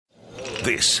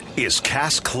This is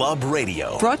Cask Club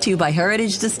Radio. Brought to you by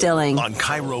Heritage Distilling. On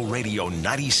Cairo Radio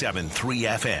 97.3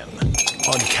 FM.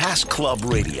 On Cask Club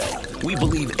Radio, we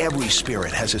believe every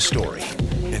spirit has a story.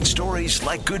 And stories,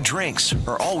 like good drinks,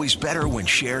 are always better when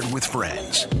shared with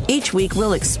friends. Each week,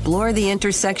 we'll explore the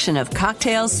intersection of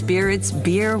cocktails, spirits,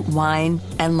 beer, wine,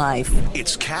 and life.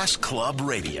 It's Cask Club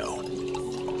Radio.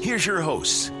 Here's your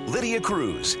hosts, Lydia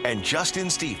Cruz and Justin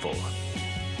Stiefel.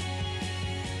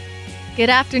 Good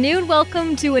afternoon.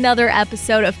 Welcome to another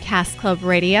episode of Cask Club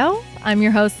Radio. I'm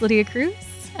your host, Lydia Cruz.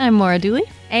 I'm Maura Dooley.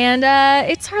 And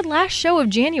it's our last show of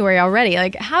January already.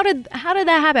 Like, how did that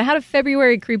happen? How did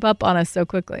February creep up on us so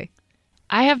quickly?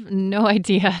 I have no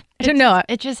idea. I don't know.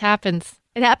 It just happens.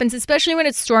 It happens, especially when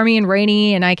it's stormy and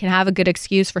rainy and I can have a good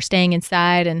excuse for staying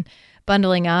inside and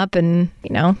bundling up and,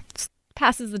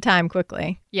 passes the time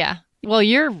quickly. Yeah. Well,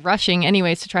 you're rushing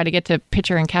anyways to try to get to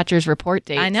pitcher and catcher's report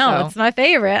date. I know. So It's my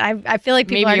favorite. I feel like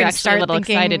people are going to start a little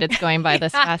thinking, excited it's going by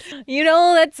this fast.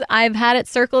 I've had it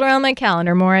circled around my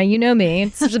calendar, Maura. You know me.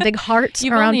 It's such a big heart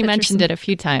You've around only mentioned it a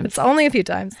few times. It's only a few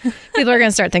times. People are going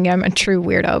to start thinking I'm a true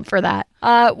weirdo for that.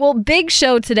 Well, big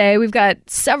show today. We've got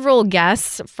several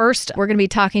guests. First, we're going to be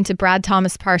talking to Brad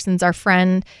Thomas Parsons, our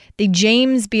friend, the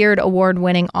James Beard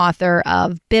Award-winning author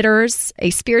of Bitters, A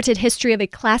Spirited History of a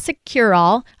Classic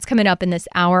Cure-All. It's coming up in this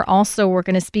hour. Also, we're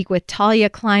going to speak with Talia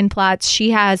Kleinplatz. She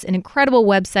has an incredible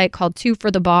website called Two for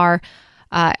the Bar.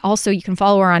 Also, you can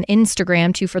follow her on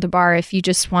Instagram, Two for the Bar, if you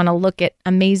just want to look at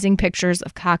amazing pictures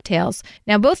of cocktails.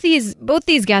 Now, both these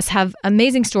guests have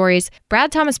amazing stories. Brad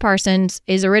Thomas Parsons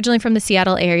is originally from the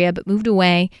Seattle area, but moved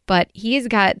away. But he's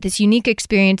got this unique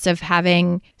experience of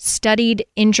having studied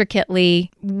intricately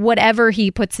whatever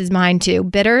he puts his mind to.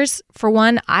 Bitters, for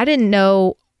one, I didn't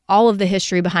know all of the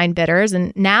history behind bitters,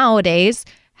 and nowadays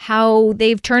how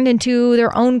they've turned into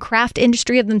their own craft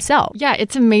industry of themselves. Yeah,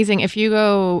 it's amazing. If you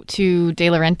go to De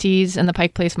Laurentiis and the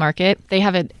Pike Place Market, they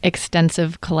have an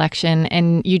extensive collection,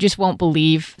 and you just won't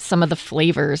believe some of the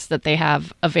flavors that they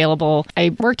have available.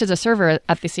 I worked as a server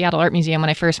at the Seattle Art Museum when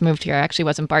I first moved here. I actually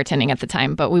wasn't bartending at the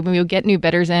time, but when we would get new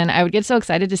bitters in, I would get so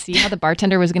excited to see how the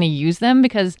bartender was going to use them,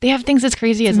 because they have things as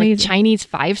crazy as like Chinese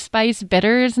 5-spice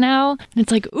bitters now. And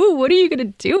it's like, ooh, what are you going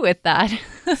to do with that?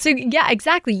 So yeah,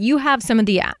 exactly. You have some of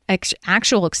the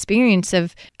actual experience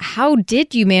of how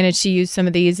did you manage to use some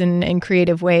of these in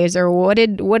creative ways, or what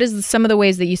is some of the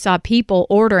ways that you saw people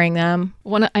ordering them?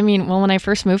 When I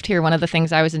first moved here, one of the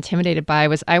things I was intimidated by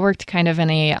was I worked kind of in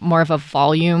a more of a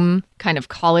volume kind of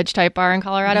college type bar in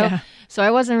Colorado. Yeah. So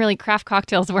I wasn't really, craft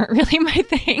cocktails weren't really my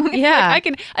thing. Yeah.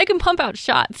 Like I can pump out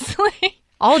shots.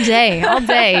 all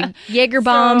day. Jaeger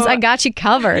bombs. I got you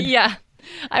covered. Yeah.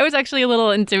 I was actually a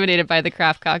little intimidated by the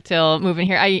craft cocktail movement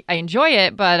here. I enjoy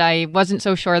it, but I wasn't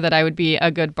so sure that I would be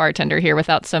a good bartender here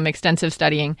without some extensive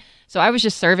studying. So I was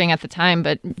just serving at the time,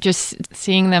 but just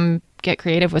seeing them get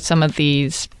creative with some of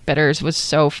these bitters was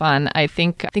so fun. I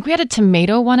think we had a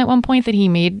tomato one at one point that he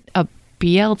made a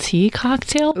BLT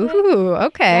cocktail. Ooh,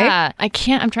 okay. Yeah,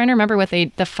 I'm trying to remember what the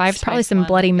 5 probably some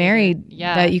Bloody Mary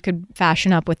that you could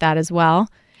fashion up with that as well.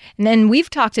 And then we've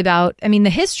talked about, the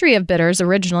history of bitters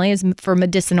originally is for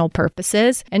medicinal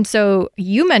purposes. And so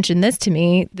you mentioned this to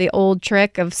me, the old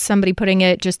trick of somebody putting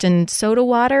it just in soda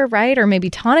water, right? Or maybe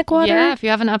tonic water? Yeah, if you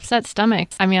have an upset stomach.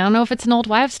 I don't know if it's an old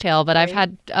wives' tale, but I've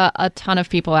had a ton of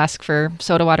people ask for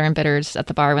soda water and bitters at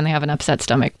the bar when they have an upset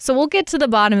stomach. So we'll get to the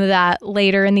bottom of that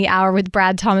later in the hour with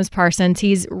Brad Thomas Parsons.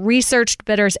 He's researched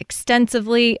bitters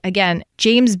extensively. Again,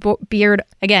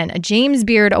 a James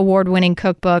Beard Award-winning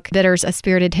cookbook, Bitters, A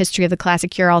Spirited History of the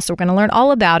Classic Cure-All. So we're going to learn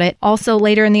all about it. Also,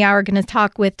 later in the hour, we're going to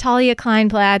talk with Talia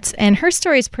Kleinplatz, and her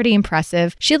story is pretty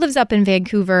impressive. She lives up in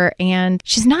Vancouver, and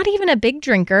she's not even a big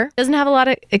drinker, doesn't have a lot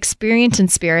of experience in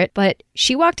spirit, but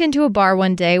she walked into a bar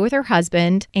one day with her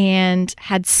husband and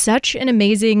had such an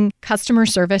amazing customer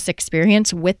service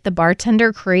experience with the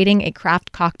bartender creating a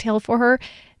craft cocktail for her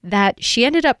that she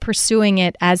ended up pursuing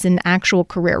it as an actual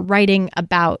career, writing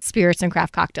about spirits and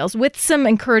craft cocktails with some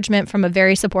encouragement from a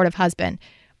very supportive husband.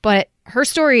 But her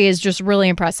story is just really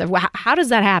impressive. How does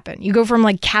that happen? You go from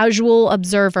like casual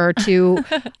observer to writing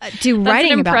about it.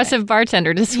 That's an impressive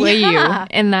bartender to sway you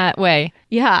in that way.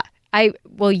 Yeah.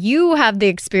 You have the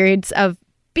experience of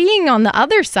being on the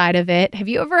other side of it. Have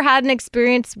you ever had an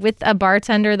experience with a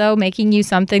bartender, though, making you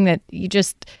something that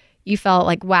you felt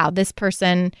like, wow, this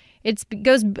person, it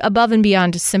goes above and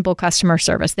beyond just simple customer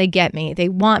service. They get me. They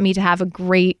want me to have a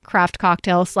great craft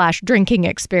cocktail / drinking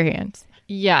experience.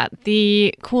 Yeah,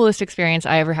 the coolest experience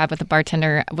I ever had with a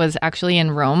bartender was actually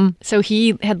in Rome. So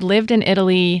he had lived in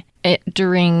Italy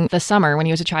during the summer when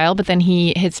he was a child, but then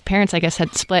his parents, I guess,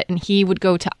 had split, and he would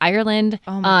go to Ireland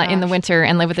in the winter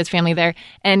and live with his family there.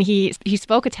 And he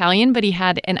spoke Italian, but he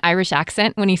had an Irish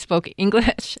accent when he spoke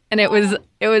English, and it was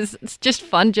just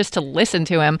fun just to listen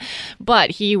to him.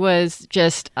 But he was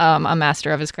just a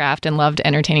master of his craft and loved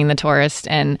entertaining the tourists,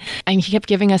 and he kept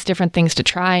giving us different things to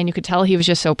try, and you could tell he was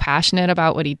just so passionate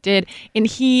about what he did. And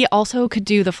he also could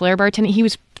do the flair bartending. He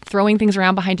was throwing things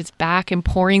around behind his back and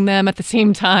pouring them at the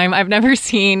same time. I've never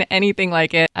seen anything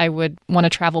like it. I would want to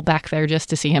travel back there just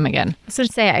to see him again. So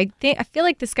to say, I feel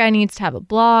like this guy needs to have a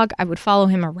blog. I would follow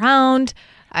him around.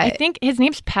 I think his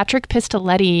name's Patrick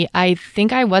Pistoletti. I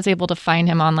think I was able to find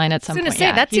him online at some point. I was going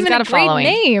to say, that's even a great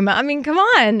name. I mean, come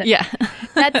on. Yeah.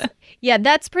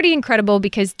 That's pretty incredible,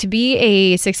 because to be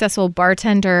a successful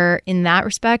bartender in that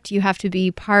respect, you have to be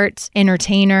part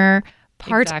entertainer,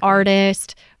 part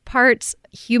artist, part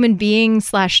human being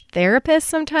 / therapist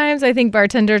sometimes. I think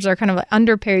bartenders are kind of like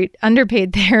underpaid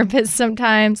therapists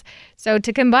sometimes. So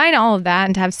to combine all of that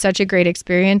and to have such a great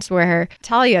experience where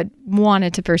Talia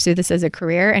wanted to pursue this as a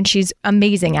career, and she's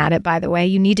amazing at it, by the way.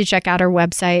 You need to check out her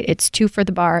website. It's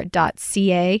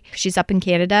twoforthebar.ca. She's up in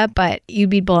Canada, but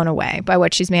you'd be blown away by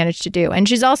what she's managed to do. And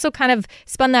she's also kind of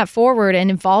spun that forward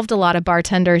and involved a lot of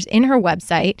bartenders in her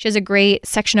website. She has a great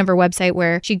section of her website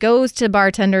where she goes to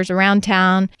bartenders around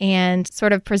town and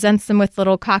sort of presents them with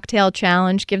little cocktail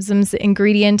challenge, gives them the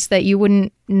ingredients that you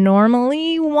wouldn't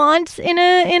normally want in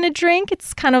a drink.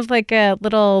 It's kind of like a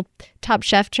little Top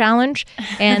Chef challenge,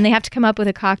 and they have to come up with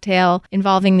a cocktail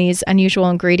involving these unusual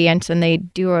ingredients, and they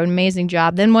do an amazing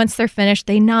job. Then once they're finished,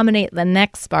 they nominate the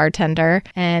next bartender,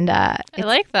 and I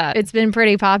like that. It's been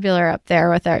pretty popular up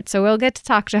there with her. So we'll get to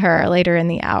talk to her later in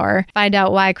the hour, find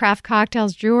out why craft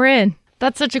cocktails drew her in.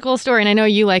 That's such a cool story. And I know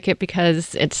you like it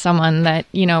because it's someone that,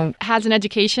 has an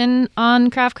education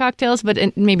on craft cocktails, but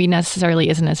it maybe necessarily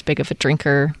isn't as big of a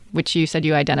drinker, which you said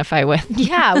you identify with.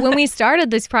 Yeah. When we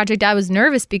started this project, I was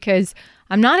nervous because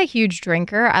I'm not a huge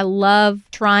drinker. I love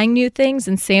trying new things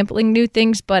and sampling new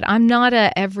things, but I'm not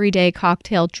a everyday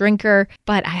cocktail drinker.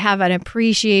 But I have an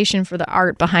appreciation for the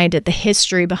art behind it, the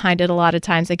history behind it. A lot of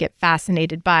times I get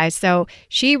fascinated by. So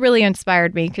she really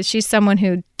inspired me because she's someone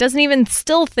who doesn't even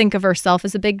still think of herself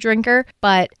as a big drinker,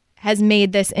 but has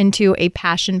made this into a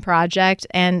passion project.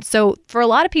 And so for a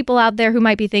lot of people out there who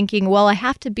might be thinking, well, I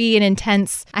have to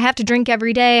drink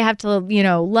every day. I have to,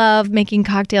 love making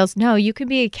cocktails. No, you can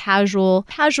be a casual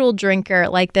drinker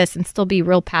like this and still be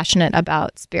real passionate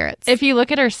about spirits. If you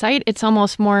look at her site, it's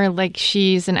almost more like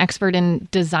she's an expert in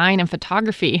design and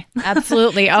photography.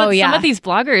 Absolutely. Some of these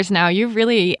bloggers now, you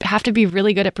really have to be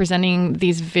really good at presenting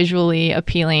these visually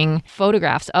appealing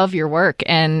photographs of your work.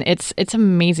 And it's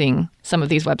amazing, some of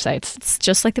these websites. It's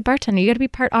just like the bartender. You got to be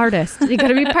part artist. You got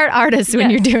to be part artist when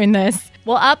you're doing this.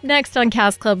 Well, up next on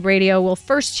Cask Club Radio, we'll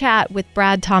first chat with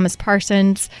Brad Thomas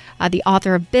Parsons, the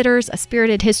author of Bitters, A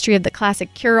Spirited History of the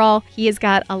Classic Cure-All. He has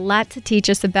got a lot to teach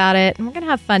us about it, and we're going to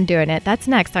have fun doing it. That's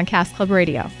next on Cask Club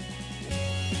Radio.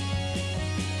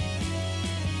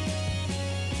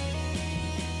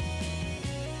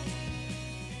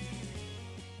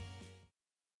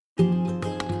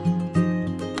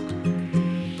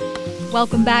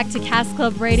 Welcome back to Cask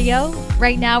Club Radio.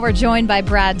 Right now we're joined by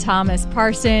Brad Thomas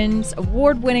Parsons,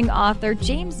 award-winning author,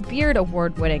 James Beard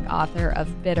award-winning author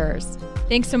of Bitters.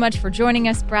 Thanks so much for joining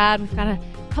us, Brad. We've got a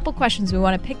couple questions we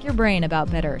want to pick your brain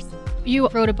about Bitters. You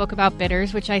wrote a book about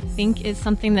bitters, which I think is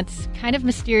something that's kind of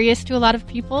mysterious to a lot of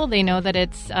people. They know that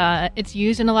it's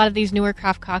used in a lot of these newer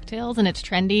craft cocktails and it's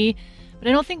trendy, but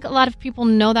I don't think a lot of people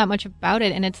know that much about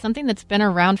it. And it's something that's been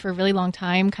around for a really long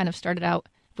time, kind of started out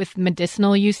with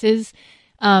medicinal uses.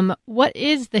 What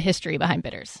is the history behind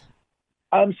bitters?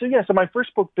 So my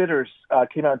first book, Bitters,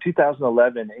 came out in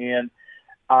 2011, and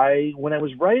when I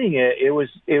was writing it, it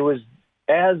was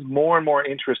as more and more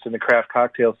interest in the craft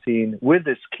cocktail scene with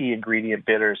this key ingredient,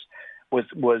 bitters,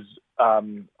 was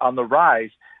on the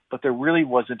rise, but there really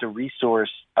wasn't a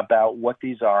resource about what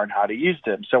these are and how to use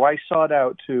them. So I sought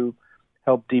out to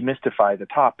help demystify the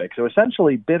topic. So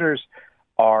essentially, bitters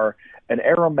are an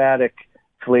aromatic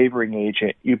flavoring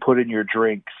agent you put in your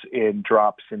drinks in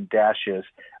drops and dashes.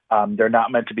 They're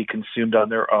not meant to be consumed on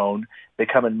their own. They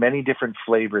come in many different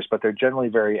flavors, but they're generally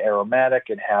very aromatic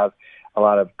and have a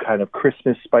lot of kind of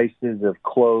Christmas spices of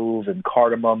clove and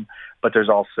cardamom, but there's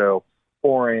also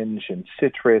orange and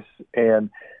citrus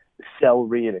and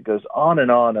celery, and it goes on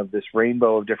and on of this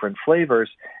rainbow of different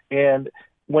flavors. And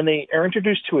when they are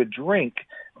introduced to a drink,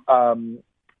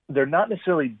 they're not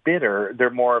necessarily bitter. They're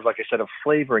more of, like I said, a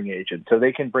flavoring agent. So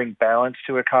they can bring balance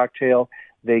to a cocktail.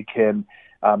 They can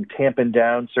tampen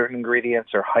down certain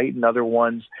ingredients or heighten other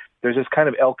ones. There's this kind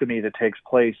of alchemy that takes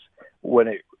place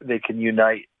when they can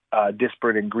unite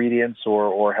disparate ingredients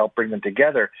or help bring them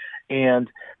together. And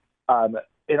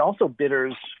also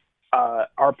bitters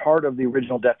are part of the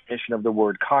original definition of the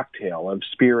word cocktail, of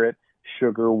spirit,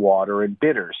 sugar, water, and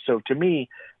bitters. So to me,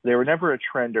 they were never a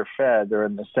trend or fad. They're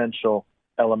an essential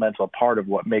elemental part of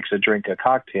what makes a drink a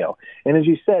cocktail. And as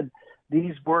you said,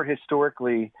 these were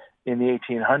historically in the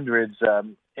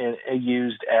 1800s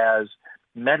used as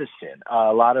medicine.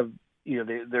 A lot of,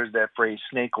 there's that phrase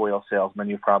snake oil salesman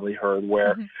you've probably heard,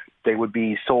 where they would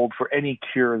be sold for any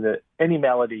cure, any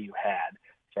malady you had,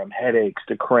 from headaches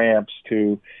to cramps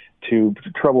to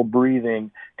trouble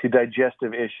breathing to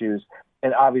digestive issues.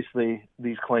 And obviously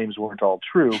these claims weren't all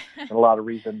true. And a lot of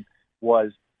reason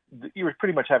was you were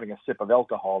pretty much having a sip of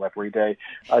alcohol every day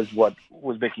as what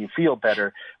was making you feel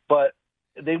better. But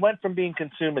they went from being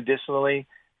consumed medicinally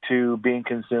to being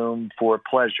consumed for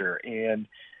pleasure. And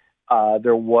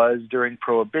there was, during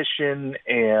Prohibition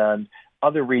and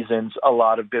other reasons, a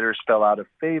lot of bitters fell out of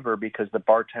favor because the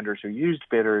bartenders who used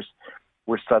bitters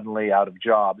were suddenly out of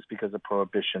jobs because of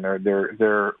Prohibition, or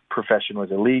their profession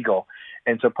was illegal.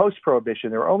 And so post-Prohibition,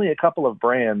 there were only a couple of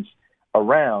brands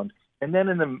around. And then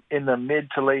in the mid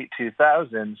to late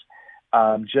 2000s,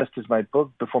 just as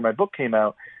before my book came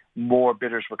out, more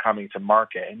bitters were coming to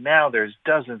market. And now there's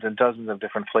dozens and dozens of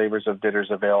different flavors of bitters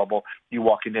available. You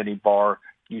walk into any bar,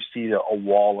 you see a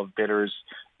wall of bitters,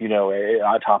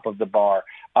 on top of the bar.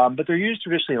 But they're used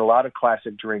traditionally in a lot of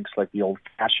classic drinks like the Old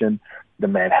Fashioned, the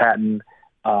Manhattan,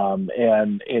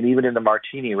 and even in the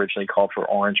martini originally called for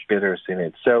orange bitters in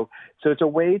it. So it's a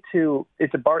way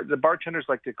the bartenders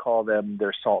like to call them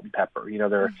their salt and pepper.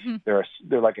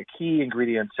 They're like a key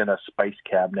ingredients in a spice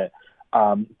cabinet.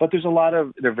 But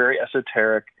they're very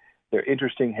esoteric. They're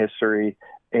interesting history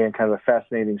and kind of a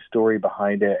fascinating story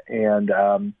behind it. And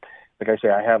like I say,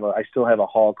 I still have a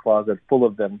hall closet full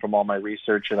of them from all my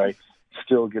research, and I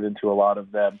still get into a lot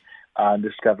of them and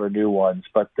discover new ones.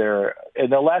 But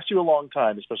they'll last you a long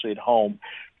time, especially at home.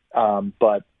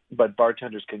 But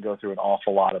bartenders can go through an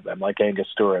awful lot of them, like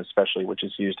Angostura especially, which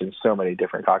is used in so many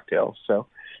different cocktails. So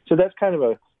that's kind of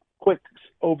a quick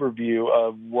overview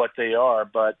of what they are,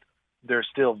 but they're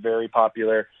still very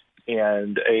popular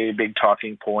and a big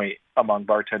talking point among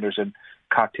bartenders and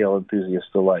cocktail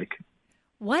enthusiasts alike.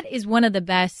 What is one of the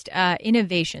best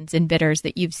innovations in bitters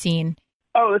that you've seen?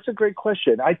 Oh, that's a great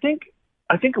question. I think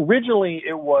originally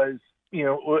it was,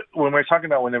 when we're talking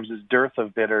about when there was this dearth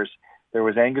of bitters, there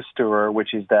was Angostura,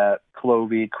 which is that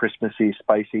clovey, Christmassy,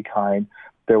 spicy kind.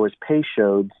 There was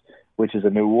Peychaud's, which is a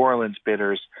New Orleans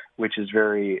bitters, which is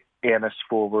very anise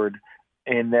forward.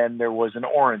 And then there was an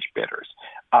orange bitters,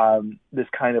 this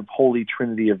kind of holy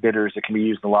trinity of bitters that can be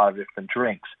used in a lot of different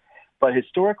drinks. But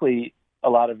historically, a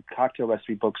lot of cocktail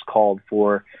recipe books called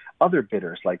for other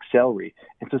bitters like celery.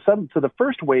 And so the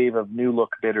first wave of new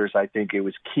look bitters, I think it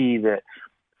was key that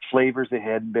flavors that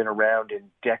hadn't been around in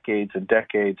decades and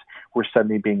decades were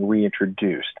suddenly being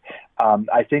reintroduced.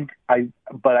 I think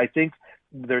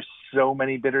there's so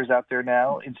many bitters out there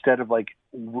now. Instead of I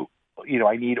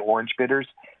need orange bitters,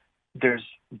 there's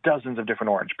dozens of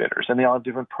different orange bitters, and they all have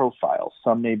different profiles.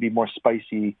 Some may be more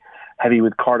spicy, heavy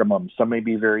with cardamom. Some may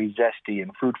be very zesty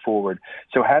and fruit forward.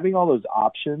 So having all those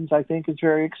options, I think, is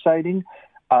very exciting.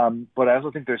 But I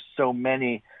also think there's so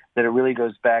many that it really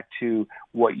goes back to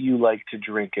what you like to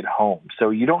drink at home. So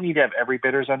you don't need to have every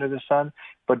bitters under the sun,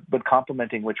 but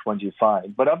complementing which ones you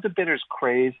find. But of the bitters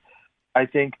craze, I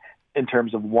think in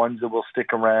terms of ones that will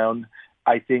stick around,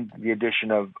 I think the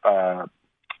addition of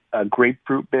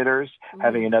grapefruit bitters,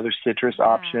 having another citrus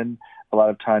option. A lot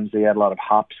of times they add a lot of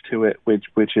hops to it,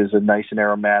 which is a nice and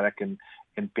aromatic and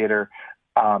bitter,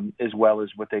 as well as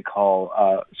what they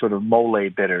call sort of mole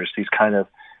bitters, these kind of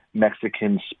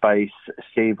Mexican spice,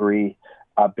 savory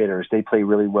bitters. They play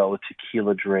really well with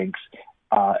tequila drinks.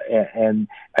 And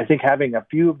I think having a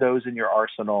few of those in your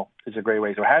arsenal is a great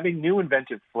way. So having new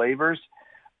inventive flavors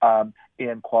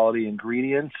and quality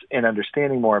ingredients and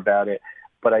understanding more about it.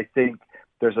 But I think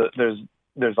I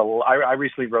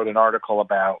recently wrote an article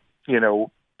about,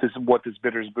 what this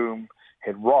bitters boom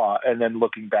had wrought, and then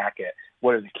looking back at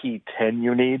what are the key 10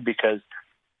 you need, because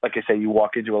like I say, you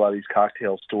walk into a lot of these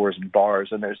cocktail stores and bars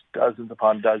and there's dozens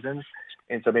upon dozens.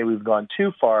 And so maybe we've gone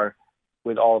too far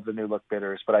with all of the new look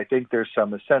bitters, but I think there's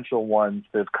some essential ones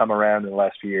that have come around in the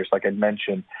last few years, like I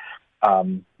mentioned,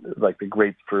 like the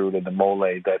grapefruit and the mole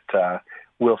that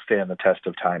will stand the test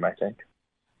of time, I think.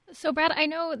 So, Brad, I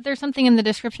know there's something in the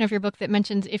description of your book that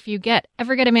mentions if you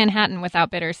ever get a Manhattan without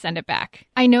bitters, send it back.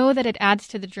 I know that it adds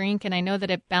to the drink and I know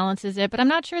that it balances it, but I'm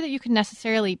not sure that you can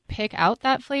necessarily pick out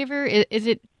that flavor. Is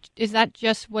that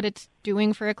just what it's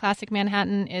doing for a classic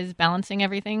Manhattan, is balancing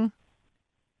everything?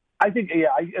 I think,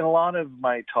 in a lot of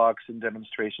my talks and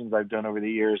demonstrations I've done over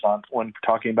the years when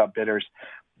talking about bitters,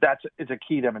 it's a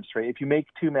key demonstration. If you make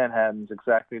two Manhattans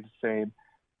exactly the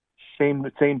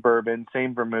same bourbon,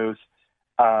 same vermouth,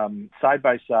 side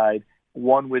by side,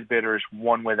 one with bitters,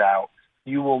 one without,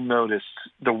 you will notice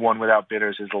the one without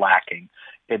bitters is lacking.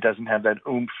 It doesn't have that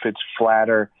oomph. It's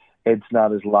flatter. It's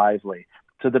not as lively.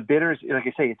 So the bitters, like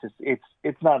I say,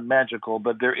 it's not magical,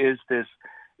 but there is this.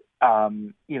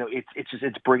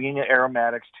 It's bringing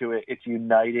aromatics to it. It's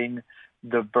uniting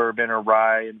the bourbon or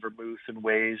rye and vermouth in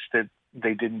ways that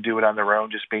they didn't do it on their own,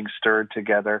 just being stirred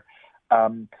together.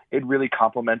 It really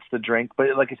complements the drink. But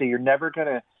like I say, you're never going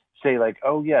to say like,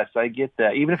 oh, yes, I get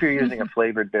that. Even if you're using a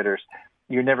flavored bitters,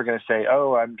 you're never going to say,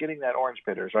 oh, I'm getting that orange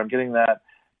bitters or I'm getting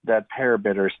that pear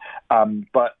bitters.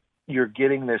 But you're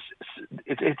getting this.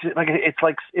 It's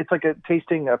like a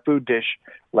tasting a food dish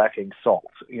lacking salt.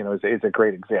 Is a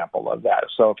great example of that.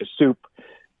 So if a soup,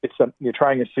 you're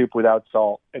trying a soup without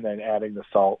salt and then adding the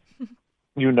salt,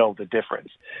 you know the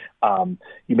difference.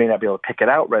 You may not be able to pick it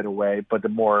out right away, but the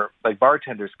more like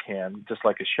bartenders can, just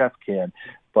like a chef can,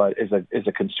 but as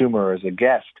a consumer or as a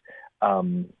guest,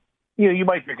 you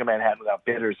might drink a Manhattan without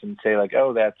bitters and say like,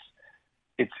 oh,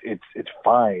 it's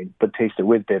fine, but taste it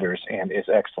with bitters and it's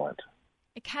excellent.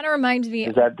 It kind of reminds me.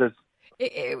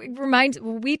 It reminds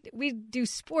we do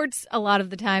sports a lot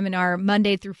of the time in our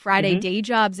Monday through Friday day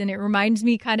jobs, and it reminds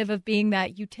me kind of being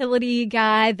that utility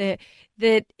guy that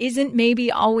isn't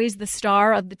maybe always the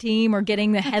star of the team or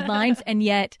getting the headlines, and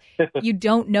yet you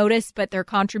don't notice, but their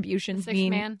contributions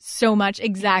mean so much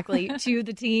exactly to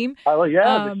the team. Oh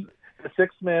yeah. The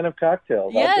sixth man of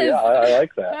cocktails. Yes. I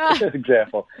like that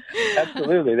example.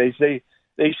 Absolutely.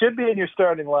 They should be in your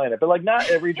starting lineup, but like not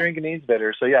every drink needs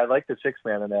bitter. So yeah, I like the sixth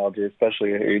man analogy,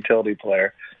 especially a utility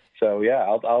player. So yeah,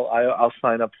 I'll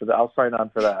sign up for that. I'll sign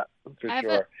on for that for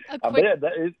sure. But yeah,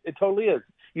 it totally is.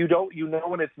 You know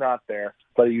when it's not there,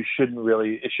 but it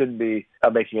shouldn't be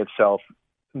making itself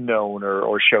known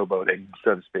or showboating,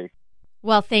 so to speak.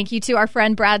 Well, thank you to our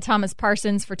friend Brad Thomas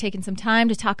Parsons for taking some time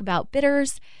to talk about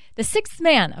bitters, the sixth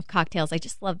man of cocktails. I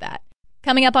just love that.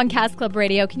 Coming up on Cask Club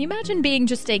Radio, can you imagine being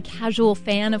just a casual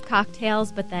fan of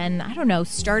cocktails, but then, I don't know,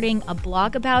 starting a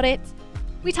blog about it?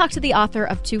 We talked to the author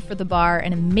of Two for the Bar,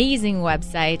 an amazing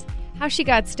website, how she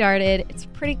got started. It's a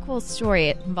pretty cool story.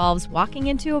 It involves walking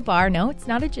into a bar. No, it's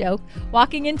not a joke.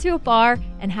 Walking into a bar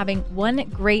and having one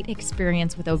great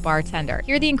experience with a bartender.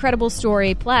 Hear the incredible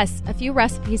story, plus a few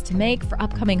recipes to make for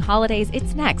upcoming holidays.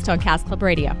 It's next on Cask Club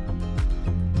Radio.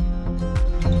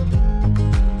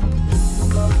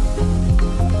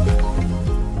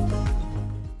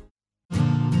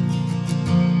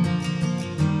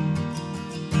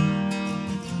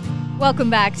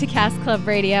 Welcome back to Cask Club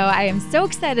Radio. I am so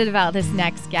excited about this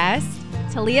next guest,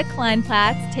 Talia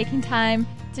Kleinplatz, taking time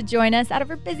to join us out of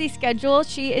her busy schedule.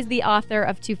 She is the author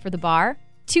of Two for the Bar.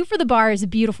 Two for the Bar is a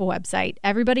beautiful website.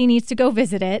 Everybody needs to go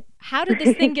visit it. How did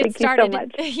this thing get started?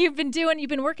 Thank you so much. You've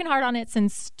been working hard on it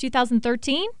since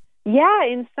 2013? Yeah,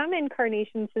 in some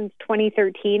incarnations since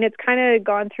 2013. It's kind of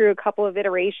gone through a couple of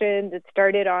iterations. It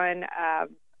started on,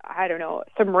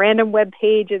 some random web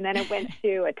page, and then it went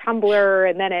to a Tumblr,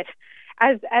 and then it,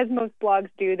 as most blogs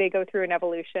do, they go through an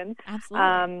evolution.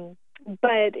 Absolutely.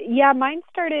 But yeah, mine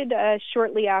started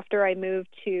shortly after I moved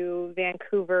to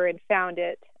Vancouver and found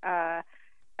it a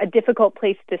difficult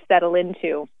place to settle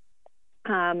into.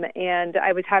 And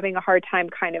I was having a hard time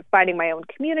kind of finding my own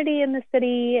community in the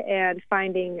city and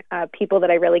finding people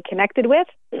that I really connected with.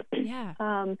 Yeah.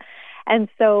 And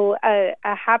so a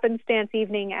happenstance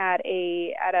evening at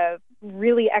a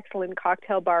really excellent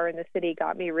cocktail bar in the city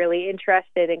got me really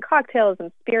interested in cocktails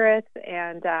and spirits.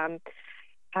 And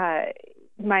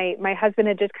my husband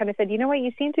had just kind of said, you know what,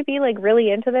 you seem to be like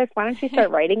really into this. Why don't you start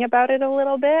writing about it a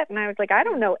little bit? And I was like, I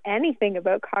don't know anything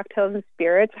about cocktails and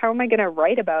spirits. How am I going to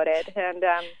write about it? And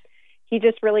he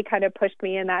just really kind of pushed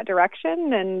me in that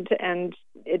direction, and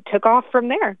it took off from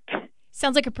there.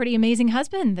 Sounds like a pretty amazing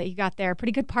husband that you got there.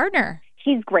 Pretty good partner.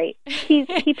 He's great. He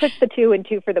puts the two and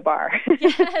two for the bar.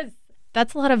 Yes.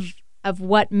 That's a lot of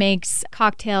what makes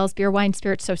cocktails, beer, wine,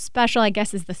 spirits so special, I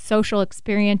guess, is the social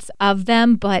experience of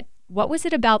them. But what was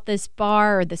it about this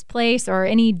bar or this place or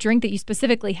any drink that you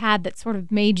specifically had that sort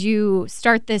of made you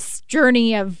start this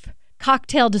journey of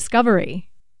cocktail discovery?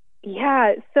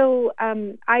 Yeah, so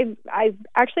I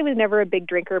actually was never a big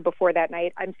drinker before that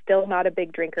night. I'm still not a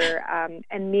big drinker.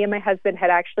 And me and my husband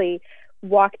had actually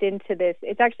walked into this.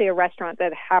 It's actually a restaurant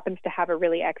that happens to have a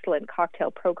really excellent cocktail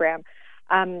program.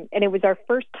 And it was our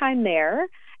first time there.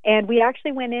 And we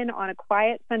actually went in on a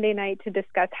quiet Sunday night to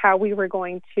discuss how we were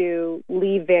going to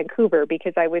leave Vancouver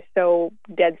because I was so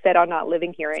dead set on not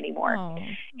living here anymore. Oh.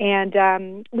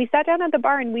 And we sat down at the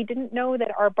bar, and we didn't know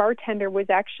that our bartender was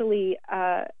actually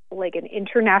like an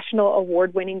international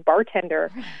award-winning bartender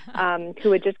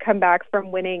who had just come back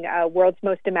from winning World's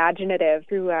Most Imaginative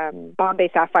through Bombay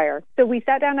Sapphire. So we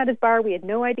sat down at his bar. We had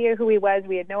no idea who he was.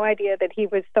 We had no idea that he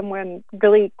was someone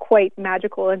really quite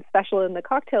magical and special in the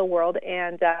cocktail world.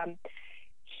 And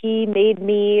he made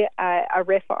me a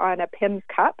riff on a Pim's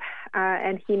Cup,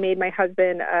 and he made my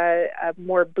husband a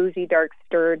more boozy, dark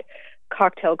stirred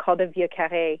cocktail called a Vieux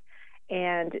Carré.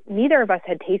 And neither of us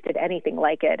had tasted anything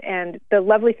like it. And the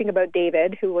lovely thing about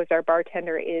David, who was our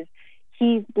bartender, is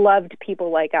he loved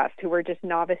people like us who were just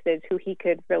novices who he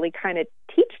could really kind of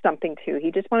teach something to.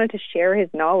 He just wanted to share his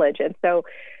knowledge. And so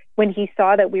when he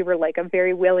saw that we were like a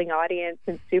very willing audience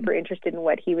and super interested in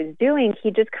what he was doing, he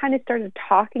just kind of started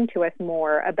talking to us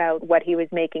more about what he was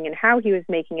making and how he was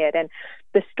making it and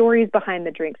the stories behind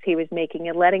the drinks he was making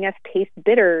and letting us taste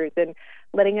bitters and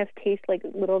letting us taste like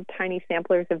little tiny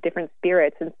samplers of different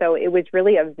spirits. And so it was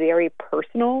really a very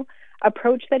personal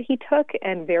approach that he took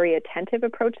and very attentive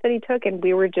approach that he took. And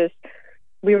we were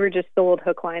just sold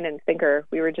hook, line, and sinker.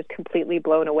 We were just completely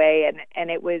blown away.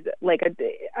 And it was like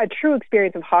a true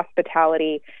experience of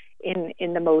hospitality in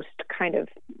the most kind of,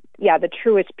 the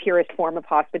truest, purest form of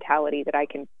hospitality that I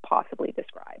can possibly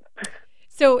describe.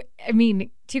 So, I mean,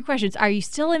 two questions. Are you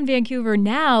still in Vancouver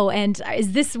now? And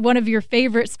is this one of your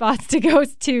favorite spots to go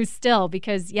to still?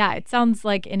 Because, it sounds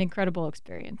like an incredible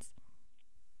experience.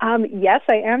 Yes,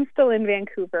 I am still in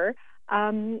Vancouver.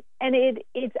 And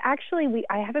it's actually,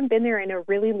 I haven't been there in a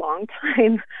really long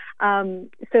time.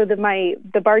 So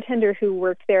the bartender who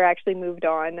worked there actually moved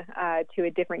on to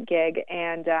a different gig.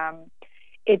 And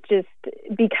it just,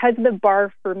 because the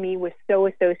bar for me was so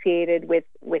associated with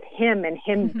him and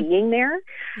him being there,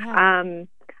 I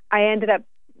ended up,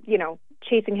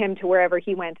 chasing him to wherever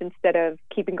he went instead of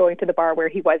keeping going to the bar where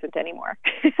he wasn't anymore.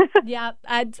 Yeah,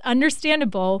 it's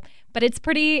understandable, but it's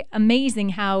pretty amazing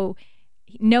how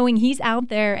knowing he's out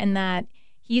there and that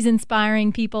he's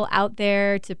inspiring people out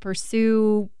there to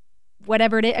pursue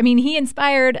whatever it is. I mean, he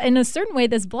inspired in a certain way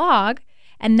this blog,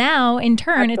 and now in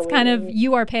turn, It's kind of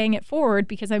you are paying it forward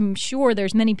because I'm sure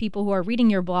there's many people who are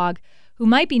reading your blog who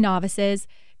might be novices,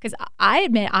 because I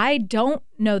admit I don't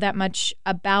know that much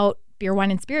about beer,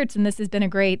 wine, and spirits, and this has been a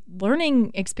great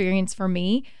learning experience for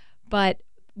me. But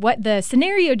what the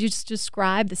scenario you just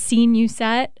described, the scene you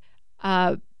set,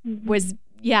 was,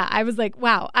 I was like,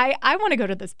 wow, I want to go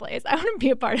to this place. I want to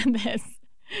be a part of this.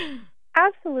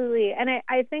 Absolutely. And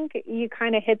I think you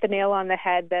kind of hit the nail on the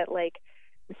head that, like,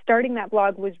 starting that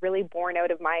blog was really born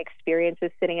out of my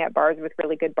experiences sitting at bars with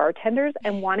really good bartenders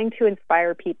and wanting to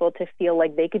inspire people to feel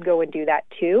like they could go and do that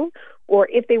too. Or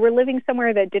if they were living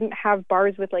somewhere that didn't have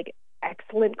bars with like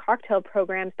excellent cocktail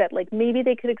programs, that like maybe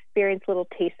they could experience little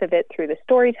tastes of it through the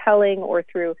storytelling or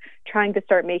through trying to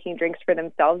start making drinks for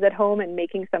themselves at home and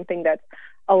making something that's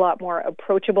a lot more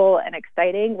approachable and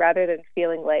exciting rather than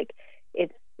feeling like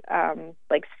it's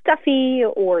like stuffy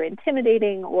or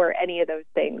intimidating or any of those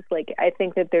things. Like, I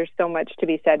think that there's so much to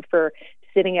be said for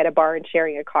sitting at a bar and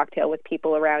sharing a cocktail with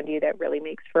people around you that really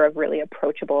makes for a really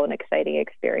approachable and exciting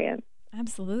experience.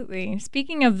 Absolutely.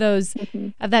 Speaking of those,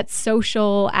 of that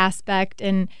social aspect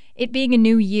and it being a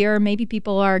new year, maybe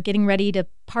people are getting ready to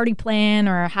party plan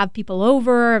or have people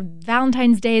over.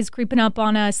 Valentine's Day is creeping up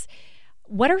on us.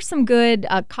 What are some good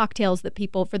cocktails that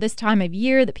people, for this time of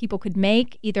year, that people could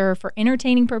make, either for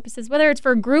entertaining purposes, whether it's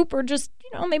for a group or just,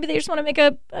 maybe they just want to make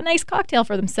a nice cocktail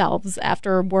for themselves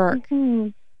after work?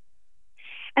 Mm-hmm.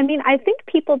 I mean, I think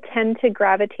people tend to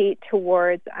gravitate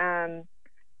towards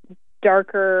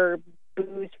darker,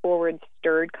 booze-forward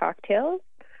stirred cocktails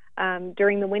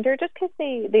during the winter, just because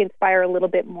they inspire a little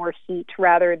bit more heat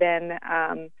rather than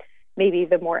maybe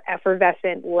the more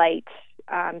effervescent, light,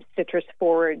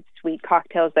 citrus-forward, sweet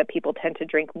cocktails that people tend to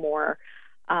drink more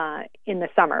in the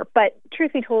summer. But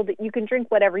truth be told, you can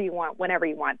drink whatever you want, whenever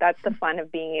you want. That's the fun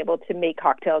of being able to make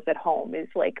cocktails at home, is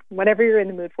like whatever you're in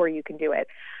the mood for, you can do it.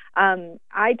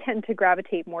 I tend to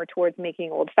gravitate more towards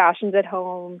making old fashions at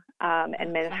home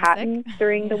and Manhattan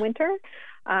during the winter.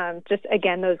 Just,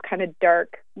 again, those kind of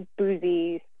dark,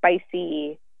 boozy,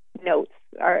 spicy notes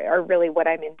are really what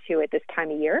I'm into at this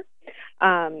time of year.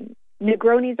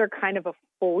 Negronis are kind of a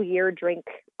full year drink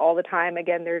all the time.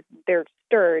 Again, they're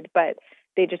stirred, but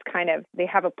they just they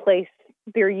have a place.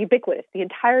 They're ubiquitous the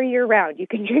entire year round. You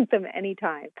can drink them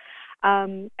anytime.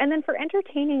 And then for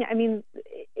entertaining, I mean,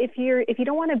 if you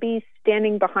don't want to be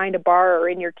standing behind a bar or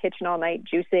in your kitchen all night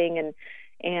juicing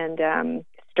and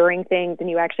stirring things and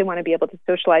you actually want to be able to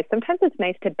socialize, sometimes it's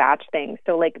nice to batch things.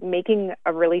 So like making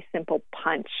a really simple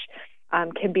punch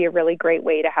can be a really great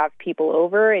way to have people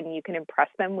over, and you can impress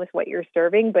them with what you're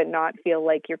serving, but not feel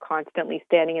like you're constantly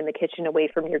standing in the kitchen away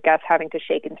from your guests having to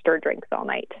shake and stir drinks all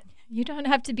night. You don't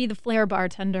have to be the flair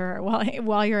bartender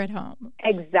while you're at home.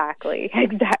 Exactly.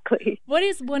 What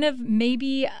is one of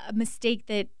maybe a mistake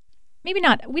that maybe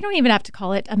not, we don't even have to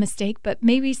call it a mistake, but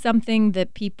maybe something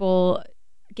that people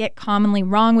get commonly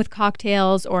wrong with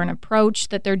cocktails, or an approach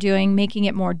that they're doing, making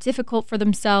it more difficult for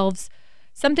themselves?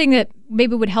 Something that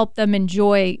maybe would help them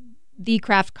enjoy the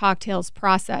craft cocktails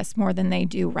process more than they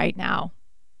do right now.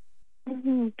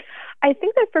 Mm-hmm. I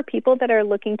think that for people that are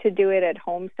looking to do it at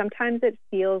home, sometimes it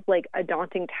feels like a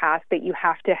daunting task that you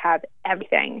have to have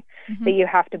everything, that you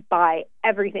have to buy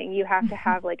everything. You have to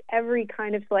have like every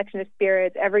kind of selection of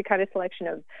spirits, every kind of selection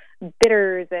of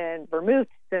bitters and vermouths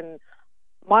and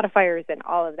modifiers and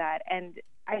all of that. And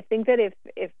I think that if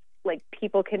like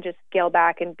people can just scale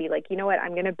back and be like, you know what,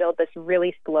 I'm going to build this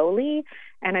really slowly,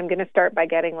 and I'm going to start by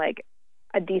getting like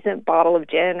a decent bottle of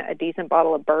gin, a decent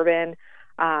bottle of bourbon,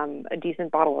 a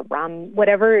decent bottle of rum,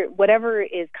 whatever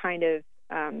is kind of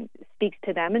speaks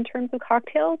to them in terms of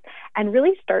cocktails, and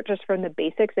really start just from the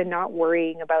basics and not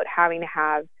worrying about having to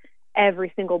have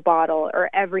every single bottle or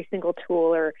every single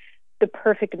tool or the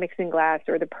perfect mixing glass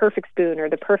or the perfect spoon or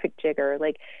the perfect jigger.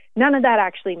 Like none of that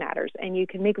actually matters. And you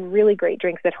can make really great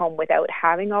drinks at home without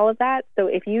having all of that. So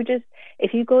if you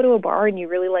go to a bar and you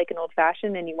really like an old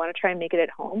fashioned and you want to try and make it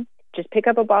at home, just pick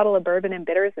up a bottle of bourbon and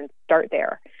bitters and start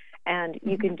there. And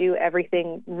you can do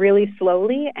everything really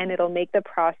slowly, and it'll make the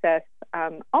process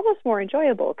almost more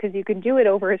enjoyable, because you can do it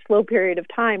over a slow period of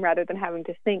time rather than having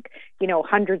to sink,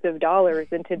 hundreds of dollars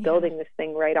into building this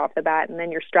thing right off the bat. And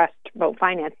then you're stressed about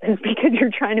finances because you're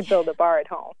trying to build a bar at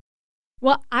home.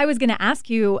 Well, I was going to ask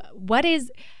you,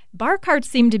 bar carts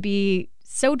seem to be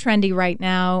so trendy right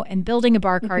now, and building a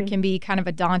bar cart can be kind of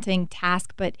a daunting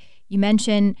task. But you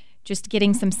mentioned just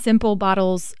getting some simple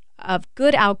bottles of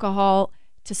good alcohol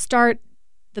to start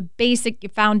the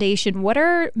basic foundation. What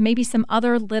are maybe some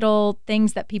other little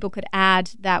things that people could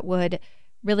add that would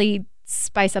really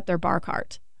spice up their bar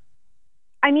cart?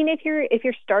 I mean, if you're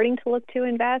starting to look to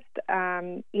invest,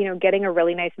 getting a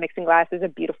really nice mixing glass is a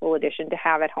beautiful addition to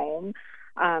have at home.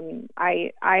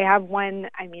 I have one.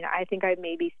 I mean, I think I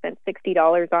maybe spent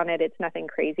 $60 on it. It's nothing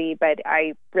crazy, but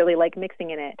I really like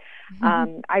mixing in it.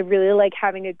 I really like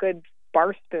having a good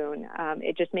bar spoon.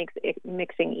 It just makes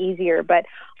mixing easier. But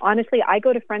honestly, I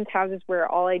go to friends' houses where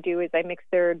all I do is I mix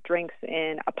their drinks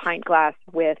in a pint glass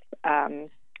with a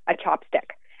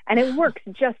chopstick, and it works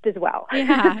just as well.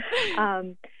 Yeah.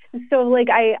 So like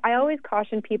I always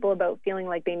caution people about feeling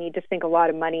like they need to sink a lot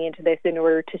of money into this in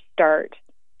order to start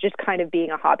just kind of being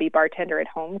a hobby bartender at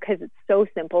home, because it's so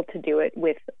simple to do it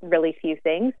with really few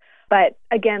things. But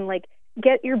again, like,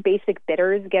 get your basic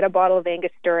bitters, get a bottle of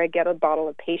Angostura, get a bottle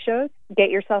of Peychaud's, get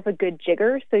yourself a good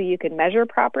jigger so you can measure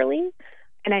properly.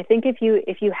 And I think if you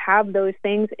have those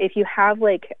things, if you have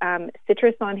like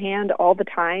citrus on hand all the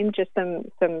time, just some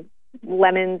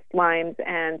lemons, limes,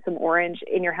 and some orange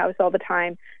in your house all the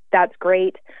time, that's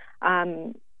great.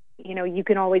 You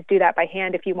can always do that by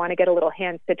hand. If you want to get a little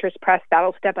hand citrus press,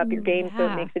 that'll step up your game, so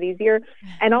it makes it easier.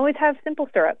 And always have simple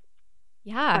syrup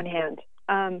on hand.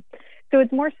 So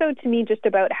it's more so to me just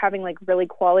about having like really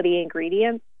quality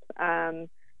ingredients,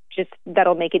 just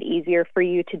that'll make it easier for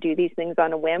you to do these things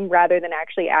on a whim, rather than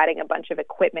actually adding a bunch of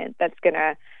equipment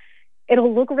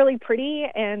it'll look really pretty,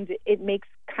 and it makes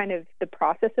kind of the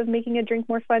process of making a drink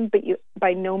more fun, but you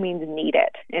by no means need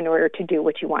it in order to do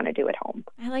what you want to do at home.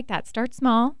 I like that. Start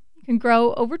small. You can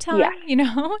grow over time,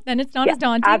 then it's not as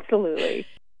daunting. Absolutely.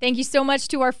 Thank you so much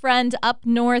to our friend up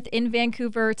north in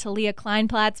Vancouver, Talia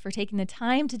Kleinplatz, for taking the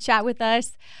time to chat with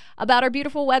us about our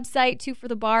beautiful website, Two for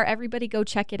the Bar. Everybody go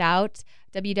check it out,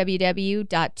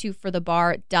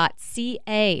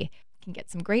 www.twoforthebar.ca. You can get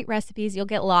some great recipes. You'll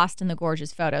get lost in the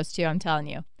gorgeous photos, too, I'm telling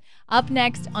you. Up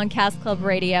next on Cask Club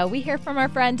Radio, we hear from our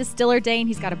friend Distiller Dane.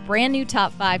 He's got a brand new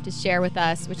top 5 to share with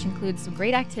us, which includes some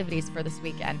great activities for this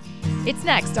weekend. It's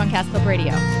next on Cask Club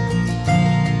Radio.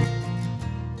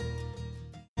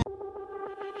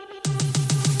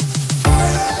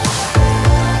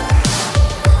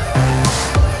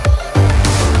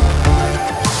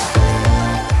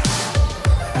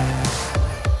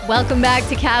 Welcome back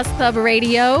to Cask Club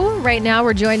Radio. Right now,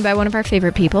 we're joined by one of our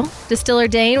favorite people, Distiller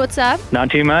Dane. What's up?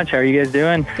 Not too much. How are you guys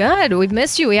doing? Good. We've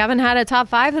missed you. We haven't had a top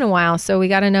 5 in a while, so we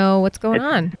got to know what's going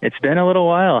on. It's been a little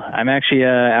while. I'm actually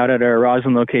out at our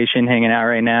Roslyn location hanging out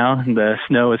right now. The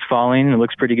snow is falling. It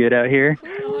looks pretty good out here.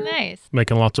 Oh, nice.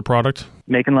 Making lots of product?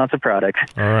 Making lots of product.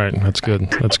 All right. That's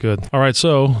good. That's good. All right.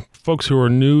 So, folks who are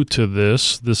new to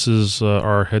this is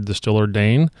our head distiller,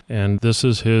 Dane, and this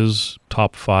is his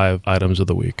top 5 items of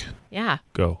the week. Yeah.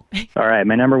 Go. All right.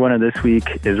 My number one of this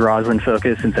week is Roslyn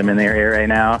Focus, since I'm in the area right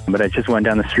now. But I just went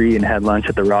down the street and had lunch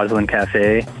at the Roslyn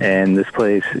Cafe, and this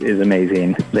place is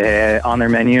amazing. On their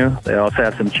menu, they also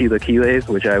have some chilaquiles,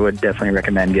 which I would definitely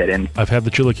recommend getting. I've had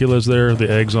the chilaquiles there. The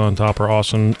eggs on top are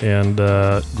awesome, and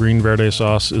green verde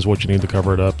sauce is what you need to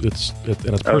cover it up. It's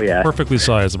perfectly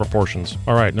sized, the proportions.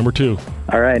 All right. Number 2.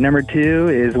 All right. Number 2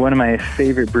 is one of my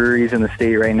favorite breweries in the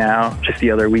state right now. Just the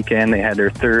other weekend, they had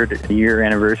their 3rd year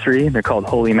anniversary. They're called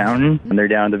Holy Mountain, and they're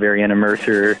down at the very end of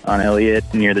Mercer on Elliott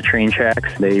near the train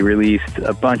tracks. They released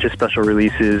a bunch of special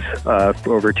releases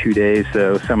over 2 days,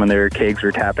 so some of their kegs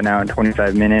were tapping out in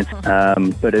 25 minutes.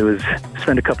 But it was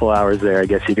spent a couple hours there, I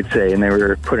guess you could say, and they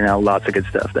were putting out lots of good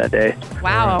stuff that day.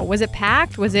 Wow. Was it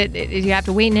packed? Did you have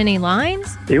to wait in any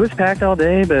lines? It was packed all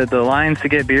day, but the lines to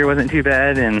get beer wasn't too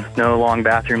bad, and no long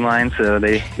bathroom lines, so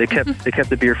they kept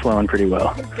the beer flowing pretty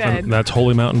well. Good. That's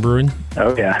Holy Mountain Brewing?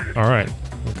 Oh, yeah. All right.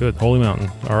 Good. Holy Mountain.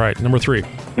 All right. Number 3.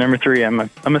 Number 3, I'm a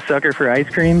sucker for ice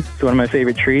cream. It's one of my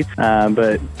favorite treats,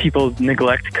 but people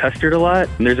neglect custard a lot.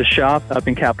 And there's a shop up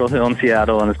in Capitol Hill in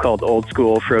Seattle, and it's called Old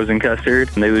School Frozen Custard.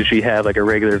 And they usually have like a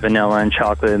regular vanilla and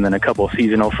chocolate and then a couple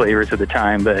seasonal flavors at the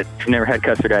time. But if you've never had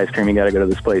custard ice cream, you got to go to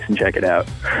this place and check it out.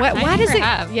 Why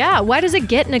does it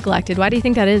get neglected? Why do you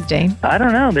think that is, Dane? I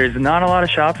don't know. There's not a lot of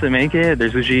shops that make it.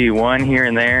 There's usually one here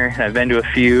and there. I've been to a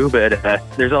few, but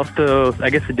there's also, I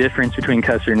guess the difference between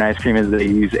custard and ice cream is they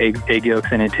use egg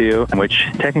yolks in it too, which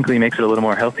technically makes it a little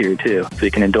more healthier too, so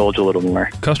you can indulge a little more.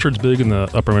 Custard's big in the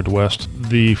upper Midwest.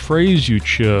 The phrase you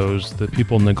chose, that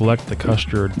people neglect the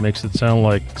custard, makes it sound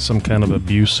like some kind of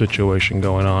abuse situation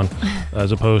going on,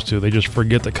 as opposed to they just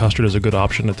forget that custard is a good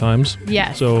option at times.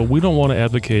 Yes. So we don't want to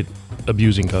advocate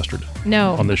abusing custard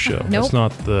on this show. Nope. That's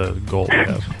not the goal we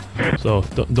have. So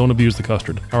don't abuse the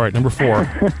custard. All right, number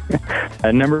 4.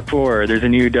 Number 4, there's a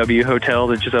new W Hotel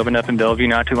that just opened up in Bellevue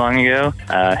not too long ago.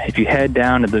 If you head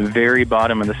down to the very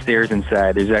bottom of the stairs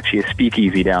inside, there's actually a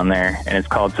speakeasy down there, and it's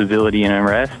called Civility and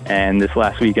Unrest. And this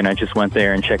last weekend, I just went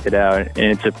there and checked it out, and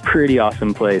it's a pretty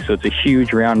awesome place. So it's a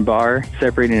huge round bar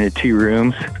separated into 2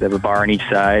 rooms. They have a bar on each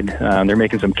side. They're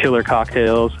making some killer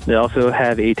cocktails. They also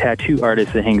have a tattoo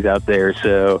artist that hangs out there,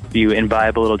 so if you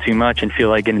imbibe a little too much and feel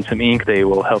like getting some ink, they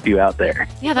will help you out there.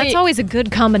 Yeah, that's always a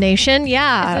good combination.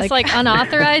 Yeah. Is this like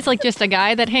unauthorized, like just a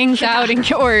guy that hangs out,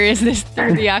 or is this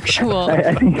through the actual?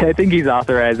 I think he's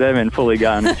authorized. I haven't fully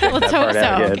gone that part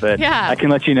out yet, but yeah. I can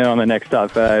let you know on the next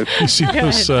top 5. You see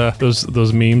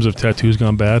those memes of tattoos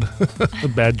gone bad?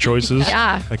 Bad choices?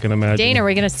 Yeah. I can imagine. Dane, are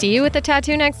we going to see you with a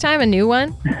tattoo next time? A new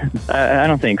one? I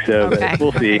don't think so, but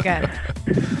we'll see. Okay,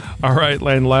 good. All right,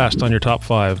 and last on your top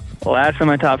 5. Last on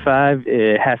my top 5,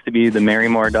 it has to be the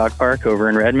Marymore Dog Park over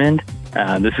in Redmond.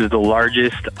 This is the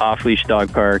largest off-leash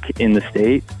dog park in the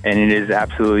state, and it is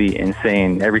absolutely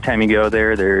insane. Every time you go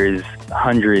there, there is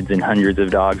hundreds and hundreds of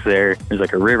dogs there. There's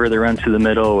like a river that runs through the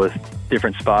middle with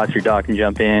different spots your dog can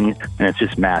jump in, and it's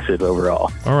just massive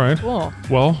overall. All right. Cool.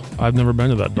 Well, I've never been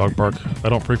to that dog park. I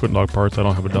don't frequent dog parks. I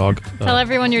don't have a dog. Tell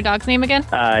everyone your dog's name again.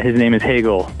 His name is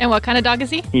Hegel. And what kind of dog is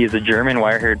he? He is a German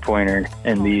wire-haired pointer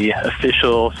and the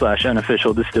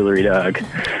official/unofficial distillery dog.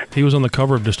 He was on the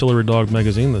cover of Distillery Dog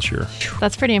magazine this year.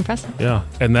 That's pretty impressive. Yeah,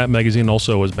 and that magazine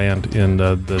also was banned in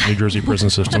the New Jersey prison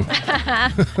system.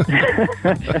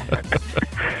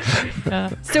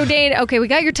 So Dane, okay, we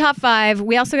got your top 5.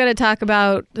 We also got to talk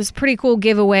about this pretty cool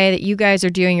giveaway that you guys are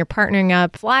doing. You're partnering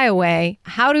up Flyaway.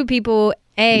 How do people,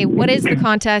 what is the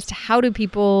contest? How do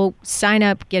people sign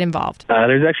up, get involved?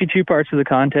 There's actually 2 parts of the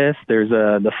contest. There's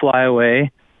the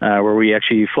Flyaway, where we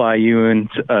actually fly you and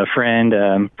a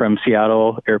friend from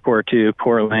Seattle airport to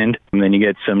Portland. And then you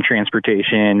get some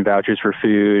transportation, vouchers for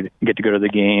food, get to go to the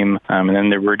game. And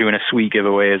then we're doing a suite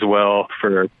giveaway as well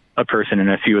for a person and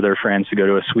a few of their friends to go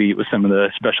to a suite with some of the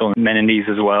special amenities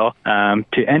as well.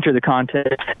 To enter the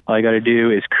contest, all you got to do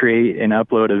is create and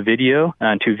upload a video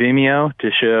to Vimeo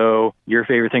to show your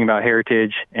favorite thing about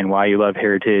Heritage and why you love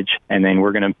Heritage. And then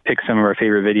we're going to pick some of our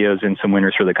favorite videos and some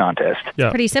winners for the contest.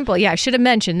 Yeah. Pretty simple. Yeah, I should have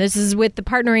mentioned this is with the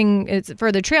partnering, it's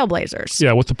for the Trailblazers.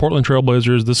 Yeah, with the Portland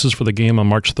Trailblazers. This is for the game on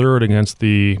March 3rd against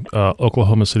the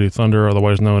Oklahoma City Thunder,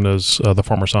 otherwise known as the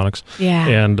former Sonics. Yeah.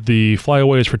 And the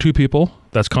flyaway is for 2 people.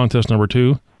 That's contest number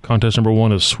 2. Contest number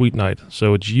 1 is Sweet Night.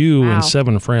 So it's you Wow. and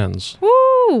 7 friends.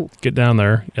 Woo! Get down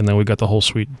there, and then we've got the whole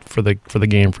suite for the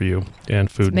game for you, and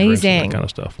food and drinks and amazing. that kind of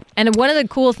stuff. And one of the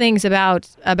cool things about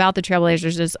the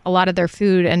Trailblazers is a lot of their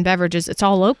food and beverages, it's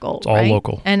all local. It's all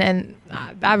local. And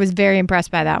I was very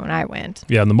impressed by that when I went.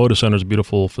 Yeah, and the Moda Center is a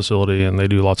beautiful facility, and they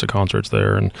do lots of concerts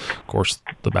there, and of course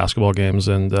the basketball games.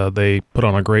 And they put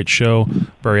on a great show,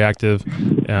 very active,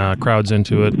 crowds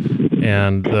into it.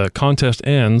 And the contest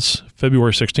ends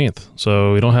February 16th,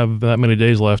 so we don't have that many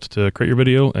days left to create your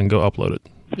video and go upload it.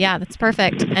 Yeah, that's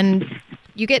perfect. And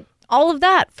you get all of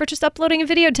that for just uploading a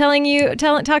video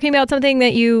talking about something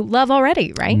that you love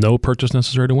already, right? No purchase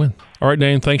necessary to win. All right,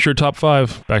 Dane, thanks for your top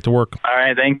 5. Back to work. All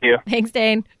right, thank you. Thanks,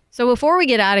 Dane. So before we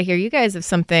get out of here, you guys have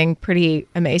something pretty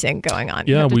amazing going on.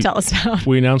 You have to tell us about.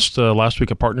 We announced last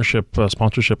week a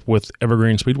sponsorship with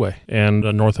Evergreen Speedway and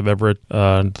north of Everett,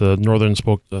 the northern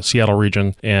Seattle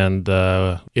region, and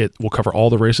it will cover all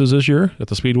the races this year at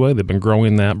the Speedway. They've been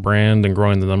growing that brand and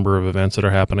growing the number of events that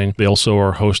are happening. They also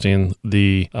are hosting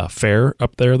the fair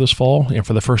up there this fall, and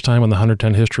for the first time in the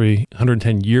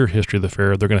 110-year history of the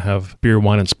fair, they're going to have beer,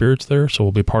 wine, and spirits there, so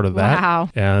we'll be part of that. Wow.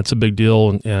 And it's a big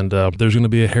deal, and there's going to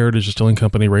be a Heritage Distilling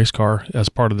Company race car as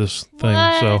part of this thing.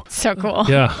 So cool.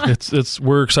 Yeah,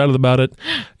 we're excited about it,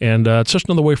 and it's just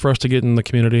another way for us to get in the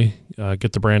community,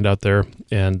 get the brand out there,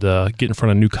 and get in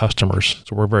front of new customers.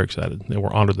 So we're very excited, and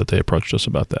we're honored that they approached us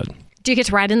about that. Do you get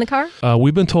to ride in the car?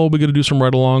 We've been told we got to do some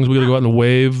ride-alongs. We got to go out and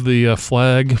wave the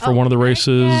flag for one of the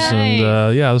races, and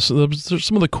there's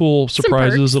some of the cool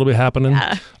surprises that'll be happening.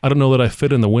 Yeah. I don't know that I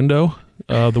fit in the window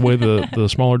the way the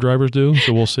smaller drivers do,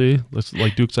 so we'll see. It's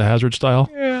like Dukes of Hazzard style.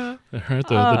 Yeah. Right,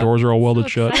 the doors are all welded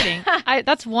shut.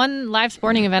 That's one live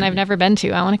sporting event I've never been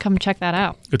to. I want to come check that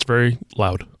out. It's very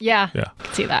loud. Yeah. Yeah. I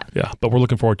can see that. Yeah, but we're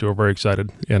looking forward to it. We're very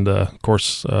excited. And, of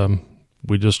course,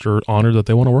 we just are honored that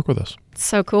they want to work with us.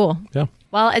 So cool. Yeah.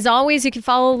 Well, as always, you can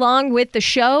follow along with the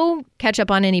show, catch up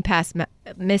on any past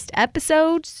missed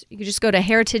episodes. You can just go to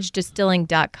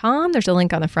heritagedistilling.com. There's a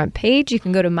link on the front page. You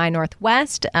can go to My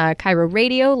Northwest, Cairo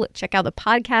Radio, check out the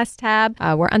podcast tab.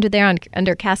 We're under there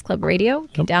under Cask Club Radio. You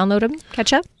can download them,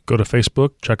 catch up. Go to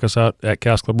Facebook, check us out at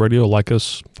Cask Club Radio, like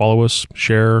us, follow us,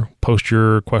 share, post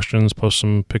your questions, post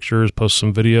some pictures, post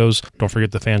some videos. Don't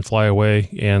forget the Fan Flyaway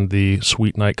and the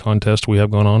Sweet Night contest we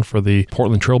have going on for the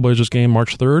Portland Trailblazers game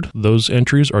March 3rd. Those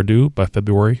entries are due by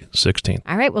February 16th.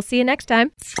 All right, we'll see you next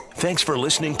time. Thanks for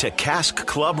listening to Cask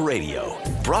Club Radio,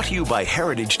 brought to you by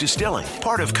Heritage Distilling,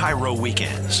 part of Cairo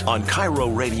Weekends on Cairo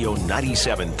Radio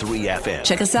 97.3 FM.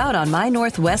 Check us out on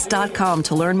mynorthwest.com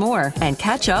to learn more and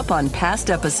catch up on past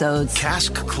episodes.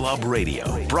 Cask Club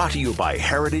Radio, brought to you by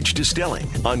Heritage Distilling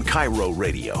on Cairo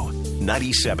Radio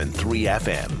 97.3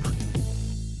 FM.